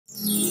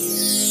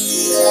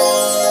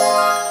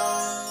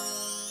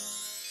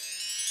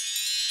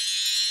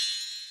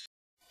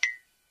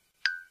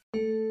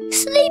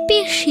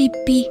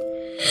Sheepy.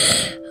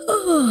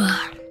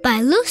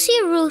 By Lucy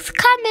Ruth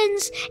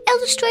Cummins,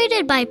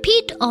 illustrated by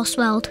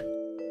Oswald.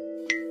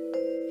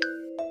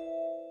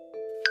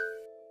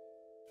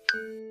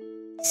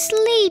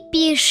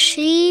 Sleepy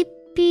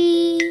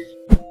Sheepy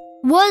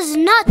was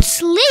not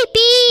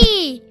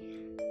sleepy.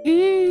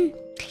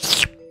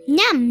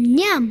 Nyam,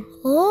 nyam,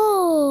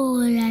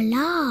 oh la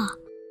la.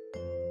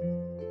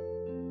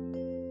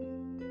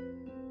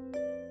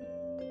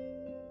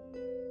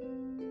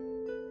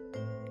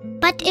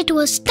 But it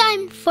was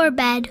time for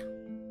bed.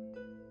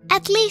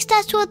 At least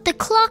that's what the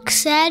clock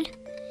said.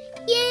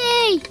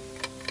 Yay!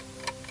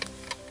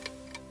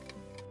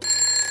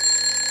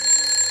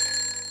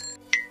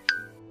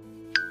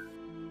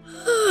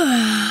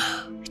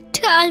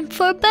 Time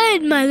for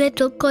bed, my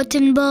little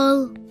cotton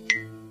ball.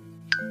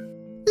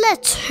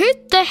 Let's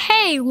hit the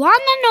hay, one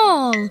and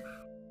all.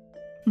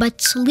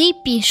 But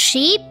Sleepy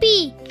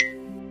Sheepy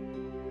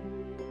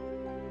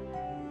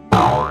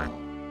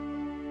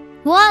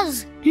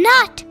was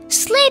not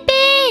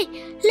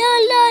sleepy. La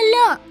la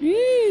la.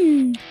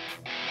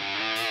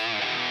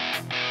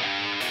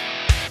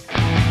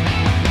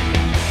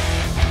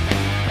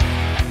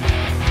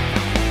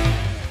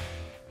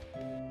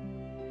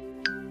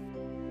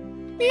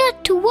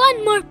 Not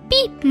one more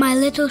peep, my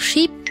little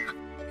sheep.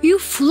 You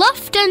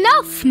fluffed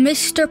enough,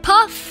 Mr.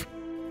 Puff.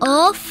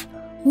 Off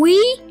we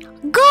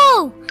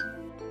go.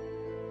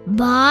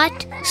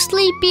 But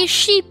Sleepy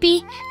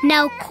Sheepy,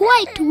 now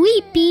quite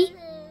weepy,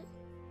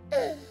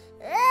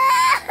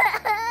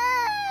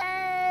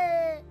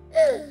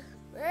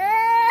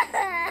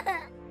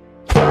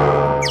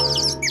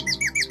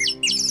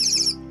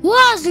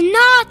 was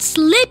not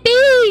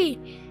sleepy.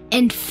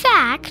 In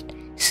fact,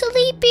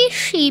 Sleepy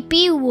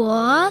Sheepy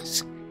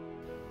was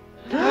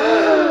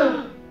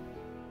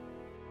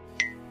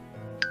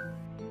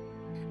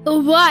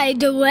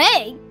wide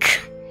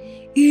awake.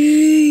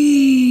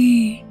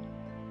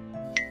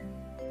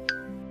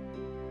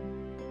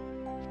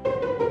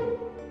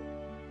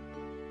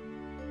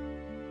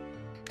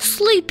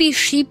 Sleepy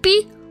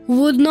Sheepy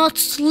would not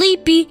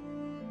sleepy.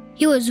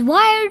 He was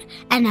wired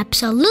and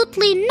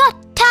absolutely not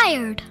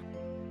tired.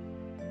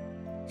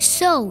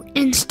 So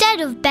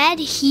instead of bed,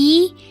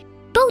 he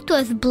built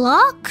with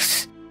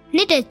blocks,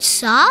 knitted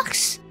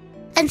socks,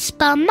 and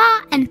spun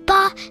Ma and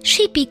Pa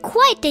Sheepy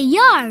quite a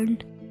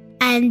yarn.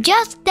 And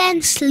just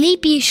then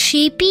Sleepy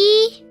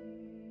Sheepy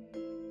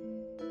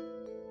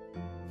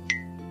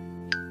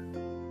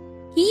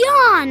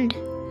yawned.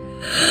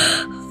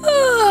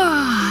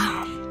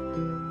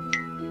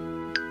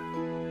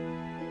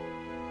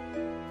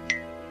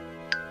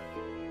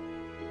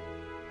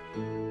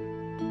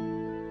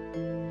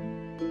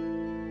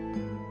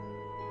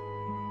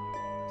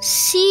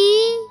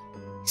 See,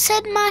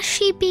 said Ma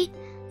Sheepy.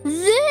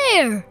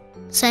 There,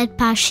 said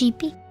Pa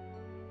Sheepy.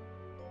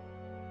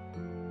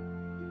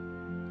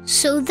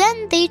 So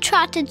then they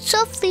trotted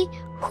softly,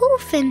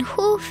 hoof and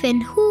hoof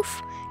and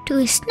hoof, to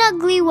a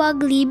snuggly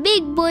wuggly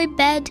big boy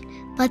bed.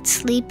 But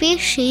Sleepy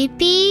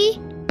Sheepy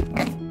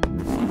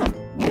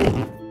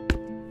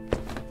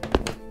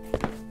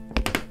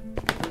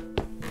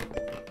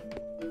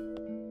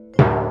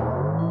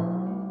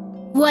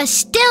was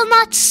still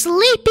not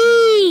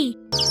sleepy.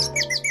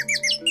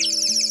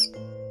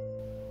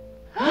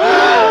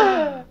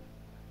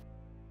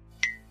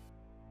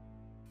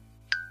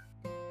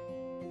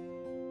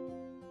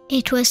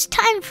 It was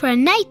time for a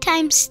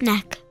nighttime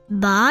snack,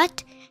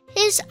 but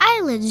his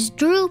eyelids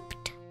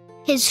drooped,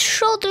 his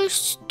shoulders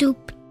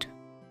stooped,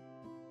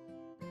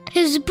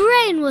 his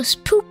brain was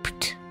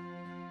pooped.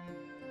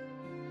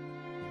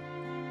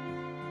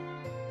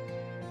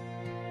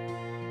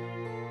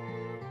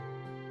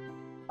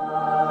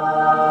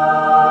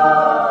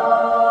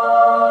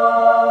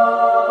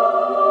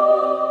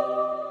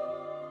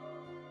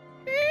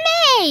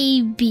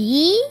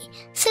 Maybe,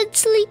 said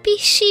Sleepy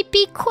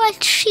Sheepy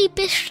quite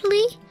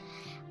sheepishly,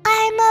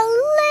 I'm a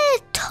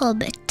little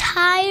bit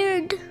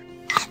tired.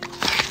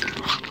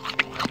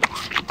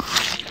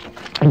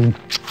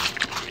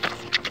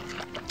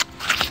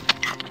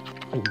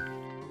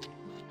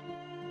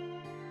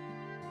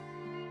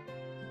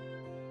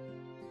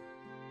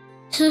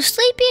 So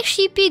Sleepy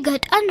Sheepy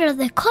got under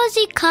the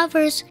cozy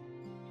covers.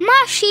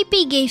 Ma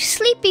Sheepy gave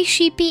Sleepy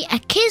Sheepy a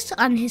kiss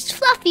on his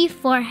fluffy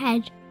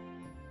forehead.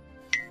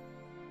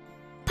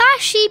 Pa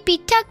Sheepy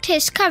tucked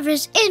his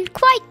covers in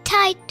quite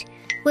tight,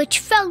 which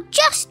felt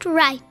just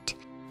right.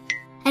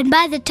 And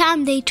by the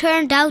time they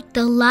turned out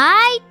the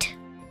light,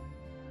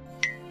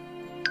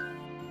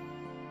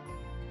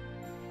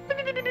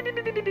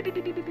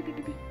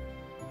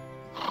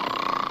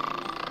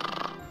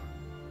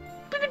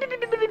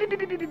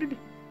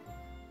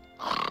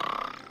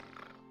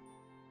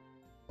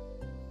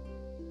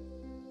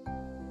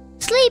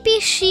 Sleepy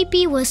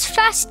Sheepy was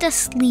fast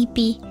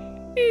asleepy.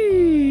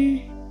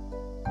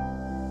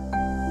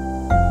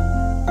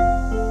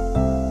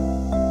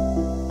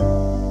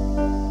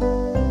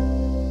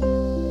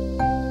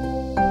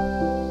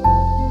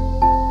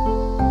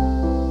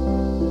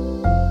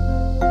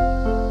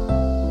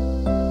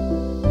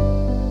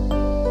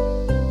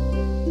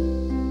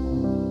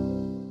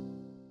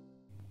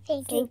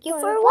 Thank you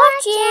for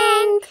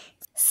watching.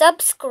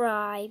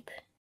 Subscribe.